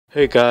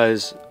Hey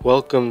guys,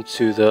 welcome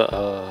to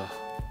the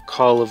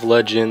Call of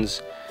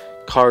Legends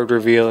card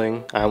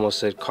revealing. I almost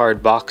said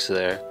card box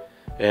there.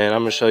 And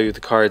I'm going to show you the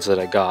cards that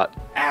I got.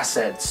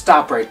 Asad,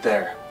 stop right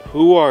there.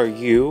 Who are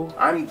you?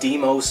 I'm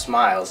Demo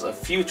Smiles, a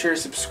future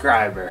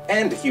subscriber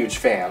and a huge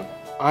fan.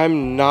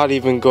 I'm not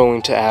even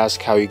going to ask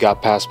how you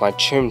got past my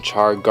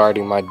Chimchar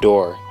guarding my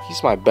door.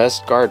 He's my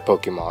best guard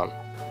Pokemon.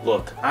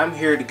 Look, I'm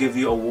here to give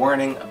you a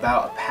warning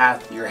about a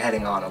path you're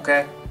heading on,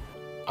 okay?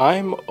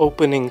 I'm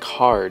opening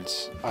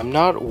cards. I'm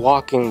not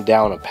walking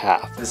down a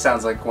path. This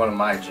sounds like one of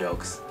my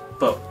jokes.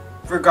 But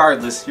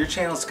regardless, your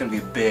channel's gonna be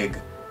big.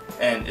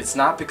 And it's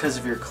not because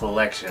of your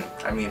collection.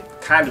 I mean,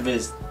 kind of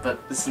is, but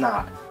it's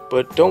not.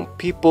 But don't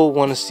people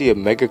want to see a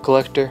Mega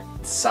Collector?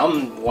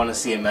 Some want to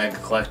see a Mega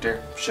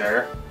Collector,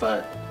 sure,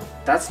 but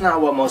that's not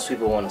what most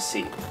people want to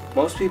see.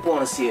 Most people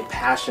want to see a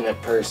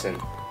passionate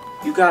person.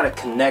 You gotta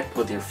connect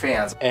with your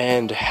fans.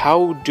 And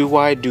how do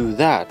I do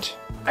that?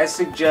 I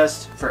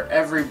suggest for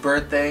every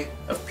birthday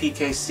of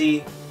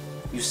PKC,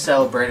 you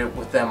celebrate it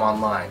with them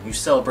online. You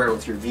celebrate it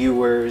with your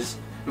viewers.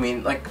 I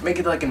mean, like, make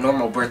it like a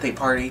normal birthday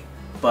party,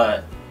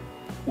 but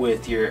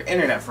with your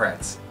internet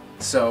friends.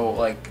 So,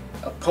 like,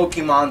 a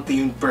Pokemon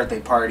themed birthday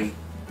party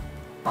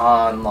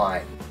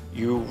online.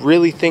 You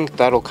really think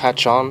that'll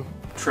catch on?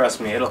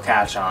 Trust me, it'll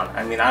catch on.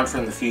 I mean, I'm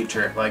from the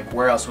future. Like,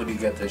 where else would you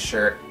get this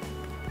shirt?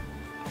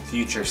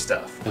 Future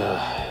stuff.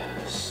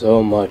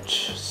 So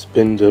much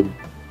spin the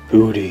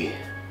booty.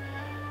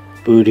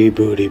 Booty,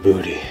 booty,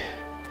 booty.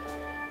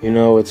 You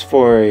know, it's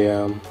 4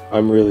 a.m.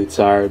 I'm really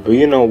tired, but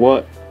you know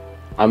what?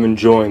 I'm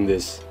enjoying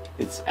this.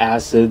 It's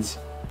Asad's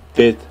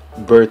 5th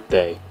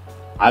birthday.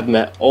 I've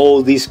met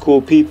all these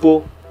cool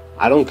people.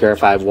 I don't care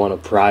if I've won a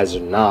prize or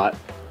not.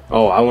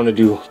 Oh, I want to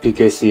do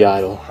PKC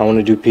Idol. I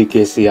want to do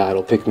PKC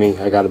Idol. Pick me.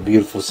 I got a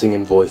beautiful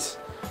singing voice.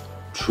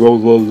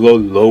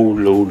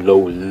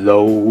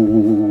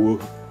 Tro-lo-lo-lo-lo-lo.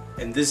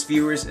 And this,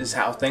 viewers, is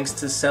how, thanks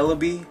to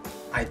Celebi,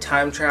 I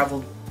time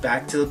traveled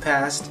back to the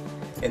past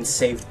and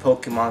saved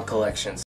Pokemon collections.